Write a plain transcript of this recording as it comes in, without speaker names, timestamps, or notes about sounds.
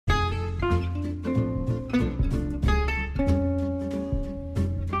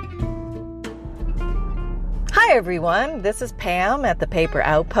Hi, everyone. This is Pam at the Paper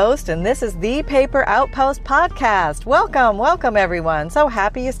Outpost, and this is the Paper Outpost podcast. Welcome, everyone. So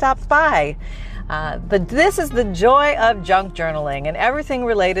happy you stopped by. This is the joy of junk journaling and everything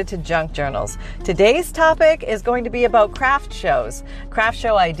related to junk journals. Today's topic is going to be about craft shows, craft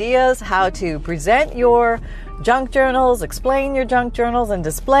show ideas, how to present your junk journals, explain your junk journals, and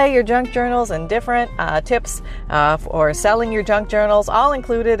display your junk journals, and different tips for selling your junk journals, all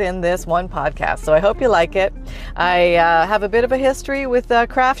included in this one podcast. So I hope you like it. I have a bit of a history with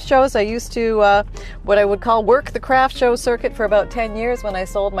craft shows. I used to what I would call work the craft show circuit for about 10 years when I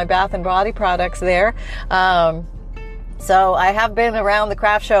sold my bath and body products there. So I have been around the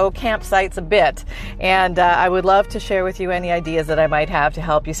craft show campsites a bit, and I would love to share with you any ideas that I might have to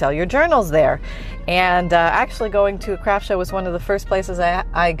help you sell your journals there. And actually going to a craft show was one of the first places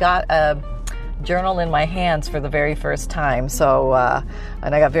I got a journal in my hands for the very first time. So,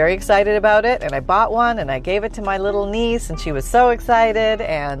 and I got very excited about it, and I bought one, and I gave it to my little niece, and she was so excited,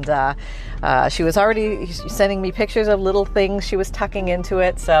 and she was already sending me pictures of little things she was tucking into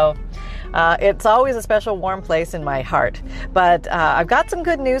it. So it's always a special warm place in my heart. But I've got some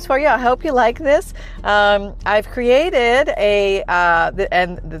good news for you. I hope you like this. I've created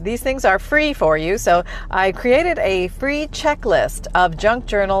and these things are free for you. So I created a free checklist of junk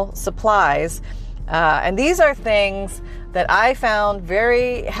journal supplies. And these are things that I found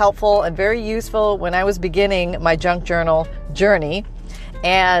very helpful and very useful when I was beginning my junk journal journey.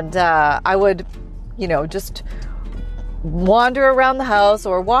 And I would, just wander around the house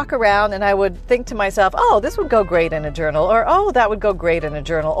or walk around, and I would think to myself, oh, this would go great in a journal, or oh, that would go great in a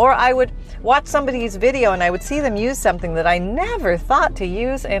journal. Or I would watch somebody's video and I would see them use something that I never thought to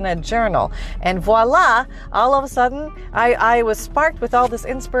use in a journal. And voila, all of a sudden, I was sparked with all this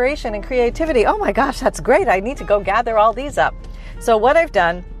inspiration and creativity. Oh my gosh, that's great. I need to go gather all these up. So what I've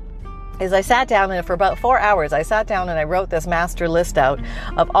done is I sat down, and for about 4 hours, I sat down and I wrote this master list out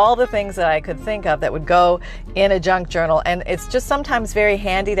of all the things that I could think of that would go in a junk journal. And it's just sometimes very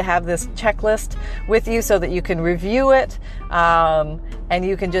handy to have this checklist with you so that you can review it, and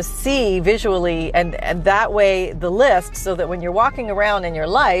you can just see visually, and that way the list, so that when you're walking around in your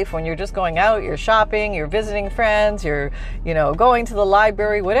life, when you're just going out, you're shopping, you're visiting friends, you're going to the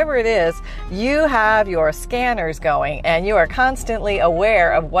library, whatever it is, you have your scanners going, and you are constantly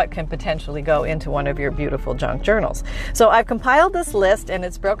aware of what can potentially go into one of your beautiful junk journals. So I've compiled this list, and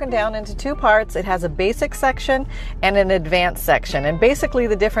it's broken down into two parts. It has a basic section and an advanced section. And basically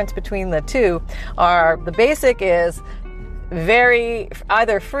the difference between the two are, the basic is very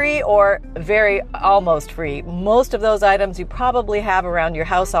either free or very almost free. Most of those items you probably have around your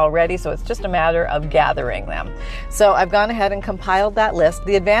house already, so it's just a matter of gathering them. So I've gone ahead and compiled that list.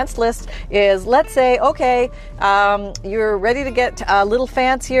 The advanced list is, let's say, okay, you're ready to get a little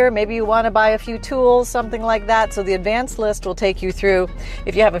fancier. Maybe you want to buy a few tools, something like that. So the advanced list will take you through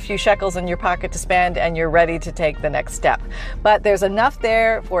if you have a few shekels in your pocket to spend and you're ready to take the next step. But there's enough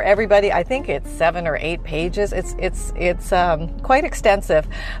there for everybody. I think it's 7 or 8 pages. It's quite extensive,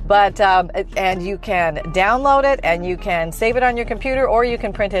 but and you can download it and you can save it on your computer, or you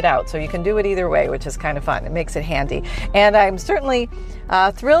can print it out. So you can do it either way, which is kind of fun. It makes it handy. And I'm certainly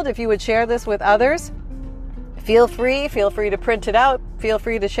thrilled if you would share this with others. Feel free to print it out. Feel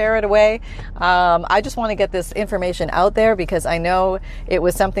free to share it away. I just want to get this information out there because I know it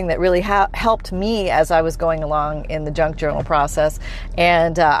was something that really helped me as I was going along in the junk journal process.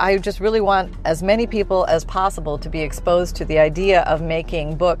 And I just really want as many people as possible to be exposed to the idea of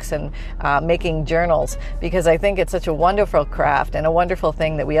making books and making journals, because I think it's such a wonderful craft and a wonderful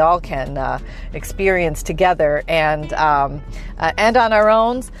thing that we all can experience together and on our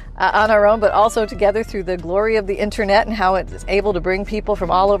own, but also together through the glory of the internet and how it's able to bring people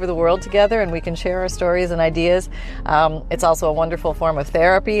from all over the world together, and we can share our stories and ideas. It's also a wonderful form of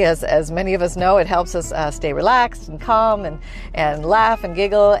therapy. As many of us know, it helps us stay relaxed and calm and laugh and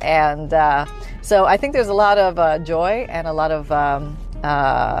giggle. And so I think there's a lot of joy and a lot of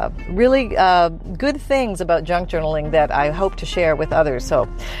really good things about junk journaling that I hope to share with others. So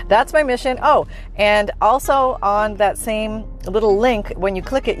that's my mission. Oh, and also on that same little link, when you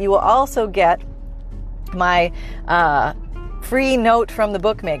click it, you will also get my free note from the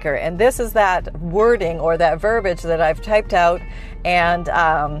bookmaker. And this is that wording or that verbiage that I've typed out, and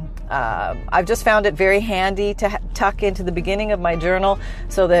I've just found it very handy to tuck into the beginning of my journal,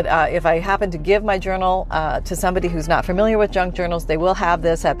 so that if I happen to give my journal to somebody who's not familiar with junk journals, they will have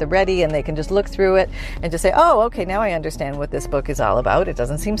this at the ready, and they can just look through it and just say, oh, okay, now I understand what this book is all about. It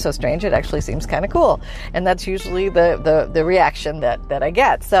doesn't seem so strange. It actually seems kind of cool. And that's usually the reaction that I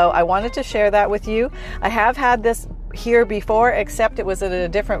get. So I wanted to share that with you. I have had this here before, except it was in a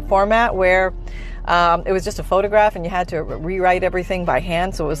different format where it was just a photograph and you had to rewrite everything by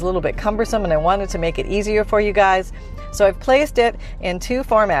hand, so it was a little bit cumbersome, and I wanted to make it easier for you guys. So I've placed it in two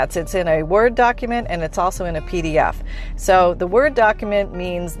formats. It's in a Word document and it's also in a PDF. So the Word document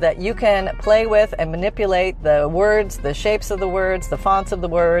means that you can play with and manipulate the words, the shapes of the words, the fonts of the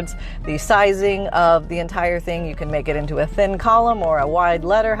words, the sizing of the entire thing. You can make it into a thin column or a wide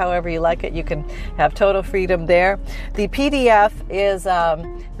letter, however you like it. You can have total freedom there. The PDF is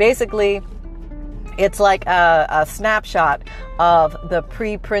basically, it's like a snapshot of the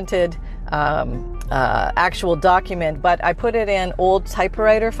pre-printed actual document, but I put it in old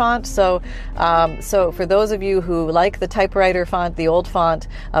typewriter font. So for those of you who like the typewriter font, the old font,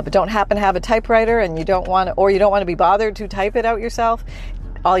 but don't happen to have a typewriter and you don't want to be bothered to type it out yourself,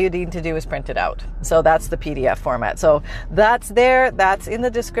 all you need to do is print it out. So that's the PDF format. So that's there. That's in the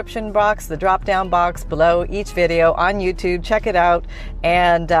description box, the drop-down box below each video on YouTube. Check it out.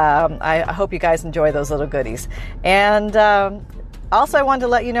 And I hope you guys enjoy those little goodies. And also, I wanted to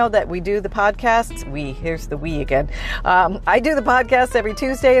let you know that we do the podcasts. Here's the we again. I do the podcasts every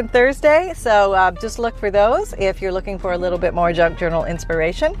Tuesday and Thursday. So just look for those if you're looking for a little bit more junk journal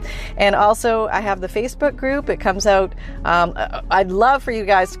inspiration. And also, I have the Facebook group. It comes out. I'd love for you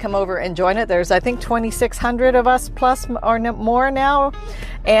guys to come over and join it. There's, I think, 2,600 of us plus or more now.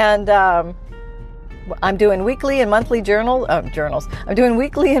 And I'm doing weekly and monthly journals. I'm doing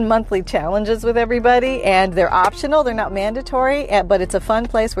weekly and monthly challenges with everybody, and they're optional. They're not mandatory, but it's a fun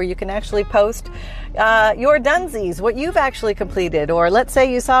place where you can actually post your dunsies, what you've actually completed. Or let's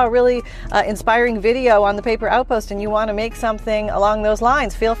say you saw a really inspiring video on the Paper Outpost and you want to make something along those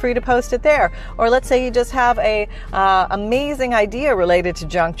lines. Feel free to post it there. Or let's say you just have a amazing idea related to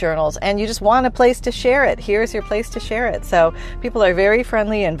junk journals and you just want a place to share it. Here's your place to share it. So people are very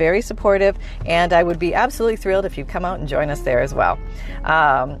friendly and very supportive, and I would be absolutely thrilled if you come out and join us there as well.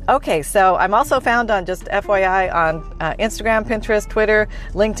 Okay, so I'm also found on, just FYI, on Instagram, Pinterest, Twitter,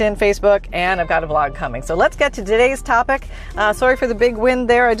 LinkedIn, Facebook, and I've got a blog coming. So let's get to today's topic. Sorry for the big wind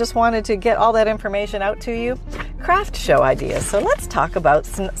there. I just wanted to get all that information out to you. Craft show ideas. So let's talk about,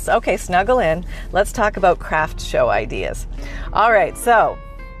 snuggle in. Let's talk about craft show ideas. All right, so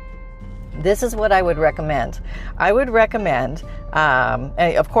this is what I would recommend. I would recommend,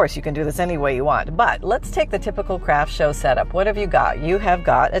 and of course you can do this any way you want, but let's take the typical craft show setup. What have you got? You have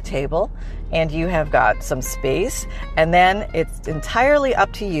got a table and you have got some space, and then it's entirely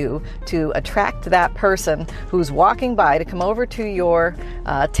up to you to attract that person who's walking by to come over to your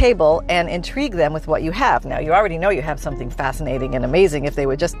table and intrigue them with what you have. Now, you already know you have something fascinating and amazing if they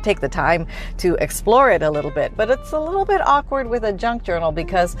would just take the time to explore it a little bit, but it's a little bit awkward with a junk journal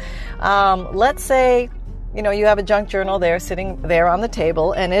because let's say you have a junk journal there sitting there on the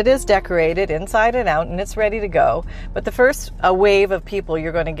table and it is decorated inside and out and it's ready to go. But the first wave of people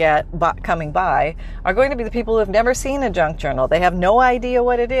you're going to get coming by are going to be the people who have never seen a junk journal. They have no idea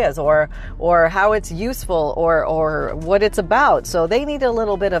what it is or how it's useful or what it's about. So they need a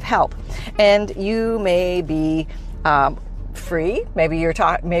little bit of help. And you may be free. Maybe you're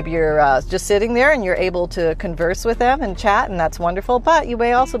just sitting there and you're able to converse with them and chat, and that's wonderful. But you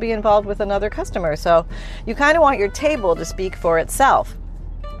may also be involved with another customer. So you kind of want your table to speak for itself.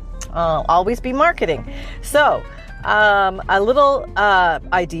 Always be marketing. So a little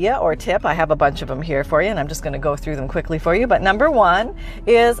idea or tip, I have a bunch of them here for you, and I'm just going to go through them quickly for you. But number one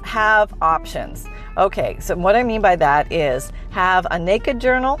is have options. Okay, so what I mean by that is have a naked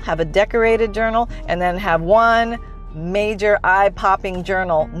journal, have a decorated journal, and then have one major eye-popping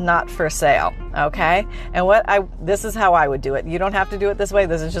journal not for sale. Okay, and this is how I would do it. You don't have to do it this way.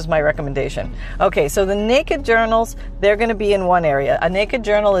 This is just my recommendation. Okay, so the naked journals, they're going to be in one area. A naked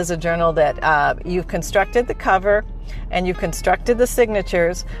journal is a journal that you've constructed the cover and you've constructed the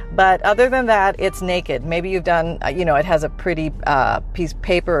signatures, but other than that, it's naked. Maybe you've done, it has a pretty piece of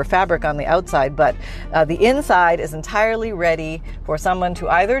paper or fabric on the outside, but the inside is entirely ready for someone to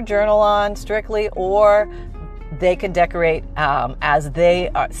either journal on strictly, or they can decorate as they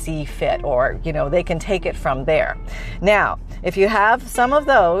see fit, or they can take it from there. Now, if you have some of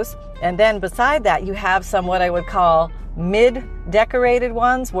those, and then beside that you have some what I would call mid-decorated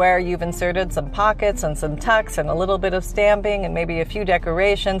ones where you've inserted some pockets and some tucks and a little bit of stamping and maybe a few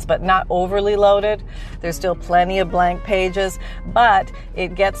decorations, but not overly loaded. There's still plenty of blank pages, but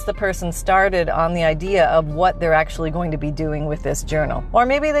it gets the person started on the idea of what they're actually going to be doing with this journal. Or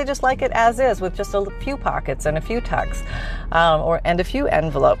maybe they just like it as is with just a few pockets and a few tucks and a few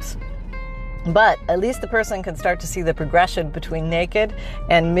envelopes. But at least the person can start to see the progression between naked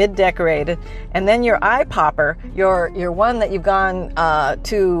and mid-decorated. And then your eye popper, your one that you've gone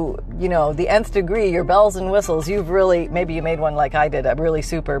to, the nth degree, your bells and whistles, maybe you made one like I did, a really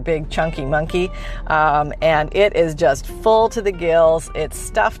super big chunky monkey, and it is just full to the gills. It's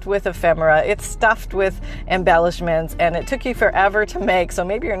stuffed with ephemera, it's stuffed with embellishments, and it took you forever to make, so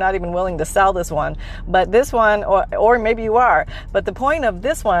maybe you're not even willing to sell this one. But this one, or maybe you are, but the point of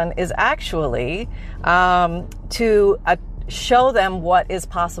this one is actually to show them what is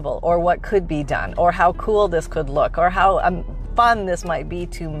possible, or what could be done, or how cool this could look, or how fun this might be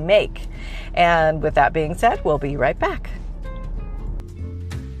to make. And with that being said, we'll be right back.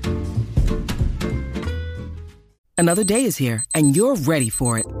 Another day is here, and you're ready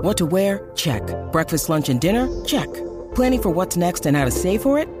for it. What to wear? Check. Breakfast, lunch, and dinner? Check. Planning for what's next and how to save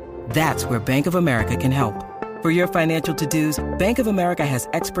for it? That's where Bank of America can help. For your financial to-dos, Bank of America has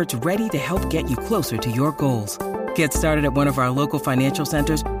experts ready to help get you closer to your goals. Get started at one of our local financial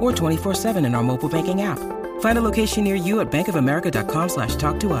centers or 24/7 in our mobile banking app. Find a location near you at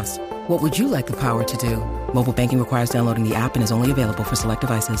bankofamerica.com/talktous. What would you like the power to do? Mobile banking requires downloading the app and is only available for select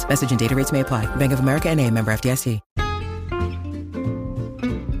devices. Message and data rates may apply. Bank of America N.A., member FDIC.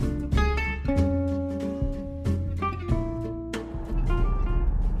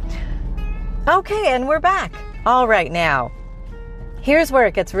 Okay, and we're back. All right, now, here's where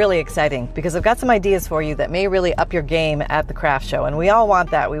it gets really exciting, because I've got some ideas for you that may really up your game at the craft show. And we all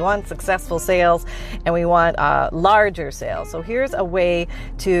want that. We want successful sales, and we want larger sales. So here's a way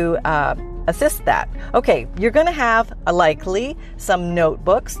to assist that. Okay, you're going to have likely some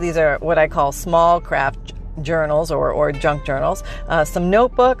notebooks. These are what I call small craft journals or junk journals. Some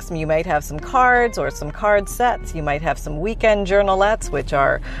notebooks. You might have some cards or some card sets. You might have some weekend journalettes, which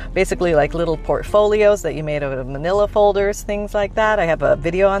are basically like little portfolios that you made out of manila folders, things like that. I have a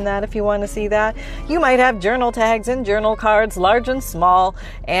video on that if you want to see that. You might have journal tags and journal cards, large and small,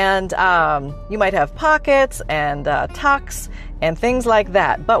 and you might have pockets and tucks and things like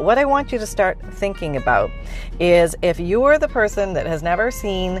that. But what I want you to start thinking about is, if you are the person that has never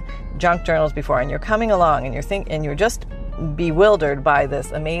seen junk journals before, and you're coming along and you're just bewildered by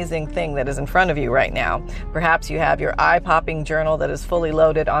this amazing thing that is in front of you right now. Perhaps you have your eye-popping journal that is fully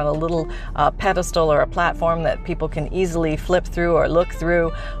loaded on a little pedestal or a platform that people can easily flip through or look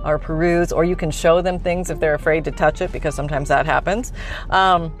through or peruse, or you can show them things if they're afraid to touch it, because sometimes that happens.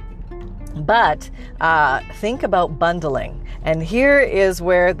 But think about bundling. And here is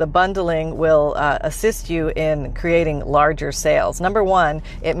where the bundling will assist you in creating larger sales. Number one,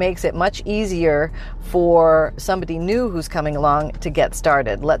 it makes it much easier for somebody new who's coming along to get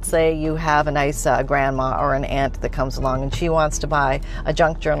started. Let's say you have a nice grandma or an aunt that comes along and she wants to buy a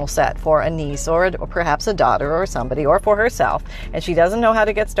junk journal set for a niece or perhaps a daughter or somebody, or for herself, and she doesn't know how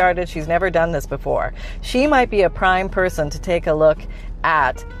to get started. She's never done this before. She might be a prime person to take a look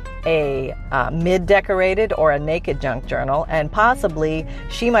at a mid-decorated or a naked junk journal, and possibly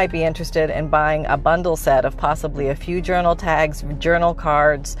she might be interested in buying a bundle set of possibly a few journal tags, journal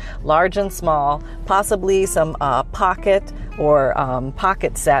cards, large and small, possibly some pocket or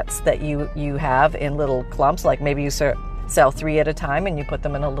pocket sets that you have in little clumps, like maybe you sell 3 at a time and you put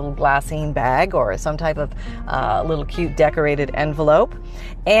them in a little glassine bag or some type of little cute decorated envelope.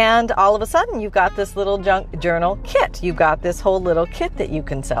 And all of a sudden you've got this little junk journal kit. You've got this whole little kit that you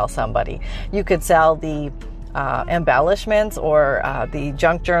can sell somebody. You could sell the embellishments or the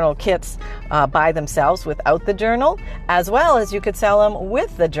junk journal kits by themselves without the journal, as well as you could sell them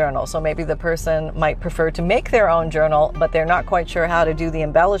with the journal. So maybe the person might prefer to make their own journal, but they're not quite sure how to do the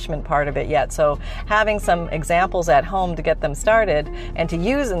embellishment part of it yet. So having some examples at home to get them started and to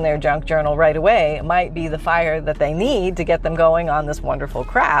use in their junk journal right away might be the fire that they need to get them going on this wonderful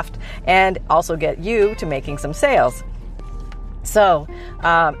craft, and also get you to making some sales. So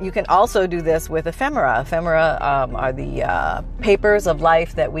you can also do this with ephemera. Ephemera are the papers of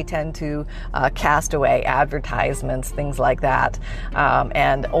life that we tend to cast away, advertisements, things like that.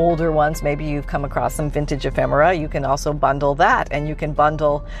 And older ones, maybe you've come across some vintage ephemera. You can also bundle that, and you can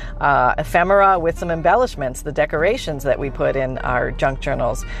bundle ephemera with some embellishments, the decorations that we put in our junk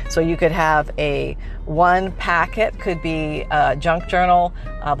journals. So you could have one packet, could be a junk journal,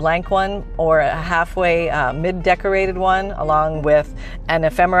 a blank one, or a halfway mid-decorated one, along with an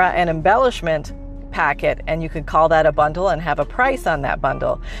ephemera and embellishment packet, and you could call that a bundle and have a price on that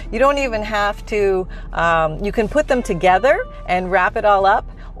bundle. You don't even have to, you can put them together and wrap it all up,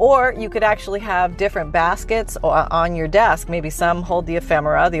 or you could actually have different baskets on your desk. Maybe some hold the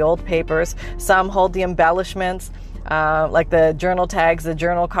ephemera, the old papers, some hold the embellishments, like the journal tags, the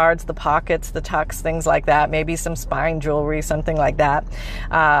journal cards, the pockets, the tucks, things like that. Maybe some spine jewelry, something like that.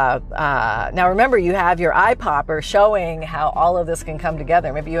 Now remember, you have your eye popper showing how all of this can come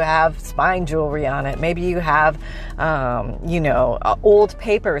together. Maybe you have spine jewelry on it. Maybe you have, old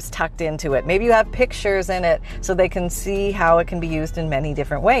papers tucked into it. Maybe you have pictures in it so they can see how it can be used in many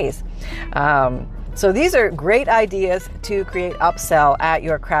different ways. So these are great ideas to create upsell at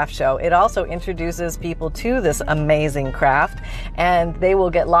your craft show. It also introduces people to this amazing craft, and they will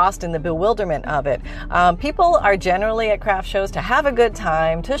get lost in the bewilderment of it. People are generally at craft shows to have a good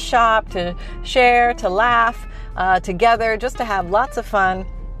time, to shop, to share, to laugh together, just to have lots of fun.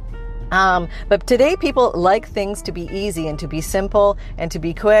 But today people like things to be easy and to be simple and to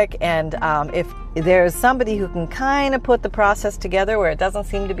be quick. And if there's somebody who can kind of put the process together where it doesn't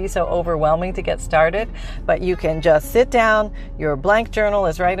seem to be so overwhelming to get started, but you can just sit down, your blank journal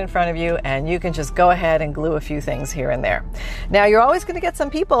is right in front of you, and you can just go ahead and glue a few things here and there. Now, you're always going to get some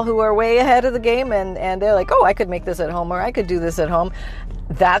people who are way ahead of the game, and they're like, oh, I could make this at home, or I could do this at home.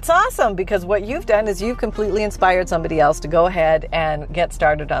 That's awesome, because what you've done is you've completely inspired somebody else to go ahead and get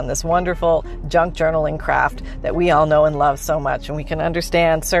started on this wonderful junk journaling craft that we all know and love so much. And we can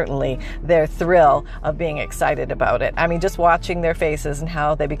understand, certainly, their thrill of being excited about it. I mean, just watching their faces and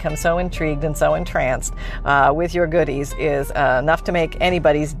how they become so intrigued and so entranced with your goodies is enough to make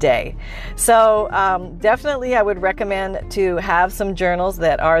anybody's day. So definitely I would recommend to have some journals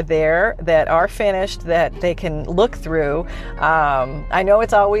that are there, that are finished, that they can look through. I know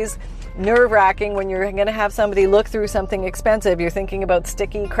it's always nerve-wracking when you're going to have somebody look through something expensive. You're thinking about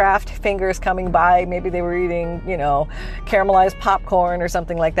sticky craft fingers coming by. Maybe they were eating, caramelized popcorn or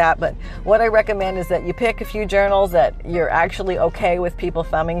something like that. But what I recommend is that you pick a few journals that you're actually okay with people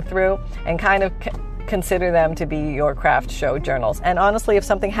thumbing through, and kind of consider them to be your craft show journals. And honestly, if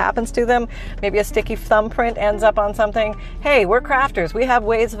something happens to them, maybe a sticky thumbprint ends up on something, hey, we're crafters. We have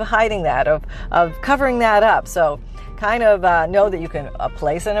ways of hiding that, of covering that up. So kind of know that you can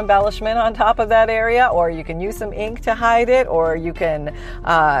place an embellishment on top of that area, or you can use some ink to hide it, or you can,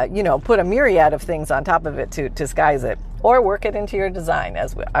 put a myriad of things on top of it to disguise it, or work it into your design,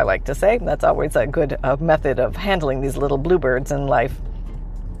 as I like to say. That's always a good method of handling these little bluebirds in life.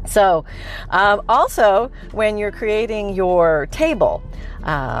 So also, when you're creating your table,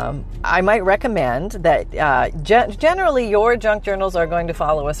 I might recommend that generally your junk journals are going to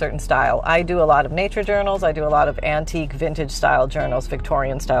follow a certain style. I do a lot of nature journals. I do a lot of antique vintage style journals,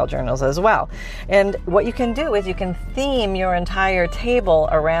 Victorian style journals as well. And what you can do is you can theme your entire table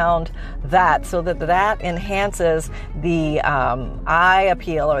around that, so that enhances the eye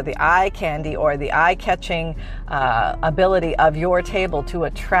appeal, or the eye candy, or the eye-catching ability of your table to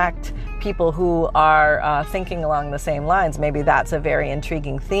attract people who are thinking along the same lines. Maybe that's a very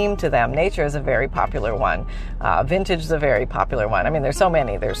intriguing theme to them. Nature is a very popular one. Vintage is a very popular one. I mean, there's so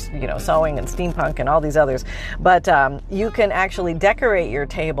many. There's, sewing and steampunk and all these others. But you can actually decorate your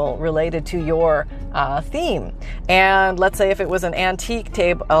table related to your theme. And let's say if it was an antique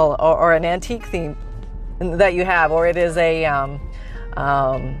table or an antique theme that you have, or it is a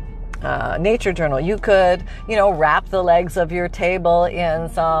nature journal, you could, wrap the legs of your table in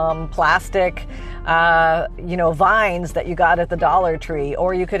some plastic, vines that you got at the Dollar Tree,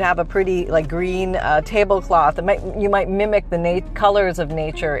 or you could have a pretty green tablecloth. You might mimic the colors of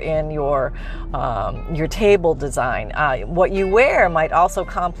nature in your table design. What you wear might also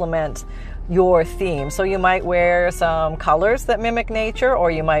complement your theme. So you might wear some colors that mimic nature,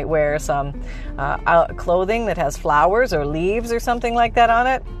 or you might wear some clothing that has flowers or leaves or something like that on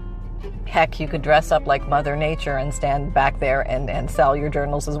it. Heck, you could dress up like Mother Nature and stand back there and sell your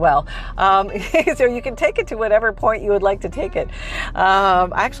journals as well. So you can take it to whatever point you would like to take it. I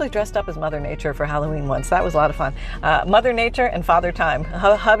actually dressed up as Mother Nature for Halloween once. That was a lot of fun. Mother Nature and Father Time.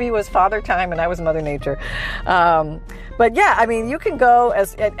 Hubby was Father Time and I was Mother Nature. But yeah, I mean, you can go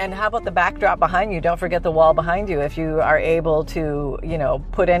and how about the backdrop behind you? Don't forget the wall behind you. If you are able to,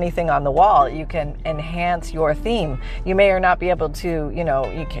 put anything on the wall, you can enhance your theme. You may or not be able to,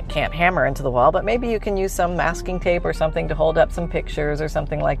 you can't hammer into the wall, but maybe you can use some masking tape or something to hold up some pictures or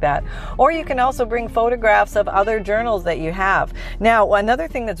something like that. Or you can also bring photographs of other journals that you have. Now, another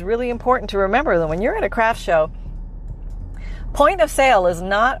thing that's really important to remember that when you're at a craft show, point of sale is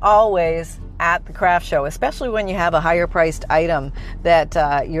not always at the craft show, especially when you have a higher priced item that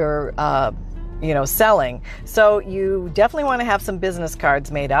you're selling. So you definitely want to have some business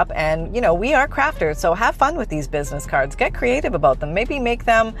cards made up. And, we are crafters, so have fun with these business cards. Get creative about them. Maybe make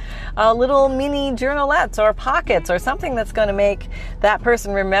them little mini journalettes or pockets or something that's going to make that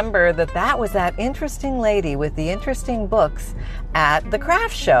person remember that was that interesting lady with the interesting books at the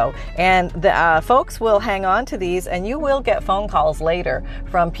craft show. And the folks will hang on to these, and you will get phone calls later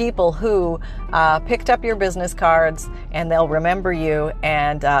from people who picked up your business cards, and they'll remember you,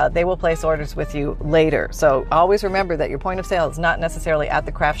 and they will place orders with you later. So always remember that your point of sale is not necessarily at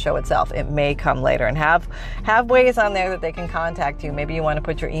the craft show itself. It may come later, and have ways on there that they can contact you. Maybe you want to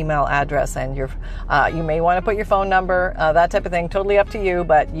put your email address and you may want to put your phone number, that type of thing. Totally up to you,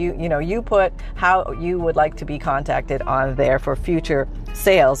 but you put how you would like to be contacted on there for future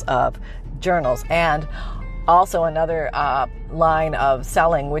sales of journals. And also another line of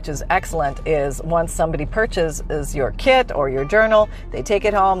selling, which is excellent, is once somebody purchases your kit or your journal, they take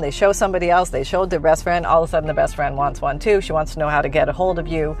it home, they show somebody else, they show their best friend, all of a sudden the best friend wants one too. She wants to know how to get a hold of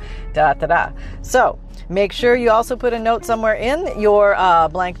you, So make sure you also put a note somewhere in your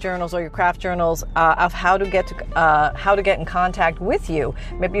blank journals or your craft journals of how to get in contact with you.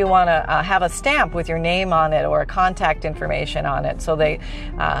 Maybe you want to have a stamp with your name on it or a contact information on it, so they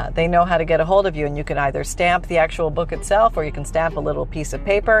know how to get a hold of you. And you can either stamp the actual book itself, or you can stamp a little piece of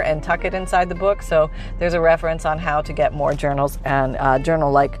paper and tuck it inside the book. So there's a reference on how to get more journals and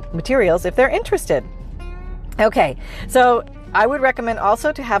journal-like materials if they're interested. Okay, so I would recommend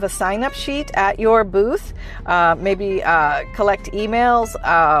also to have a sign-up sheet at your booth. Maybe collect emails.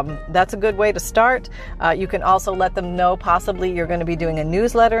 That's a good way to start. You can also let them know possibly you're going to be doing a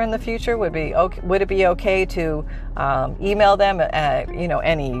newsletter in the future. Would it be okay to email them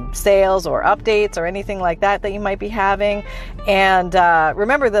any sales or updates or anything like that you might be having? And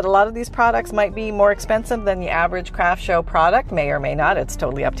remember that a lot of these products might be more expensive than the average craft show product. May or may not. It's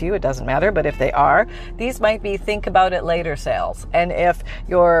totally up to you. It doesn't matter. But if they are, these might be think about it later sales. And if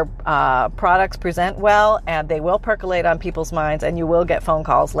your products present well, and they will percolate on people's minds, and you will get phone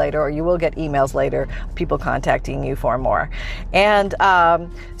calls later, or you will get emails later, people contacting you for more. And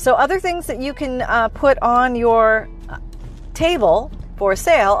so other things that you can put on your table for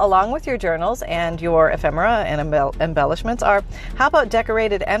sale along with your journals and your ephemera and embellishments are, how about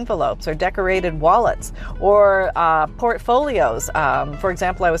decorated envelopes or decorated wallets or portfolios? For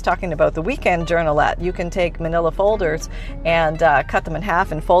example, I was talking about the weekend journalette. You can take manila folders and cut them in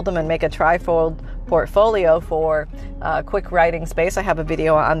half and fold them and make a trifold portfolio for quick writing space. I have a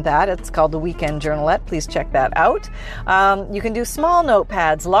video on that. It's called the Weekend Journalette. Please check that out. You can do small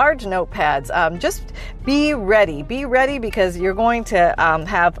notepads, large notepads. Just be ready. Be ready, because you're going to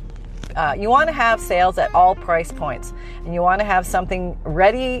you want to have sales at all price points, and you want to have something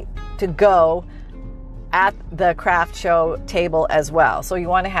ready to go at the craft show table as well. So you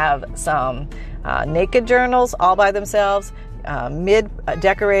want to have some naked journals all by themselves,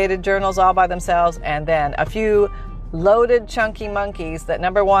 mid-decorated journals all by themselves, and then a few loaded chunky monkeys that,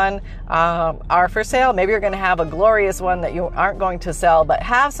 number one, are for sale. Maybe you're going to have a glorious one that you aren't going to sell, but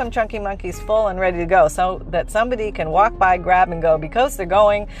have some chunky monkeys full and ready to go so that somebody can walk by, grab, and go, because they're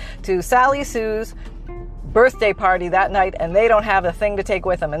going to Sally Sue's birthday party that night and they don't have a thing to take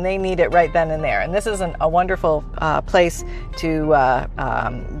with them, and they need it right then and there. And this is a wonderful place to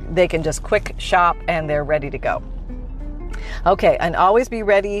they can just quick shop and they're ready to go. Okay, and always be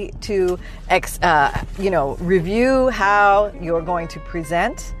ready to review how you're going to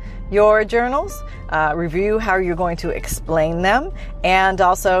present your journals, review how you're going to explain them, and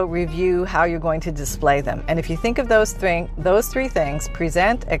also review how you're going to display them. And if you think of those three things,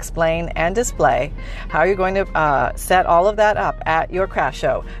 present, explain, and display, how you're going to set all of that up at your craft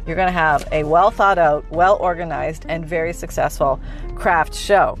show, you're going to have a well thought out, well organized, and very successful craft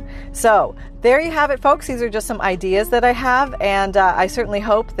show. So there you have it, folks. These are just some ideas that I have, and I certainly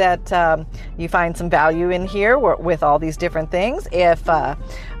hope that you find some value in here with all these different things. If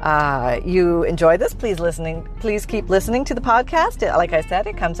you enjoy this, please keep listening to the podcast. Like I said,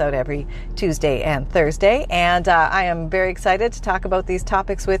 it comes out every Tuesday and Thursday, and I am very excited to talk about these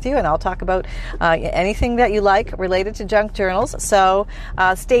topics with you, and I'll talk about anything that you like related to junk journals. So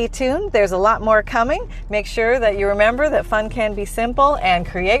stay tuned. There's a lot more coming. Make sure that you remember that fun can be simple, and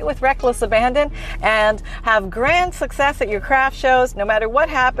create with reckless abandon, and have grand success at your craft shows. No matter what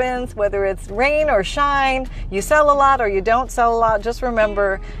happens, whether it's rain or shine, you sell a lot or you don't sell a lot, just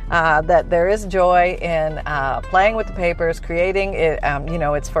remember that there is joy in playing with the papers, creating it.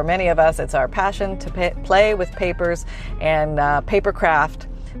 It's for many of us, it's our passion to play with papers and paper craft.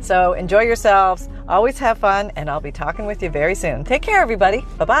 So enjoy yourselves, always have fun, and I'll be talking with you very soon. Take care, everybody.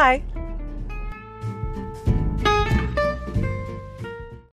 Bye-bye.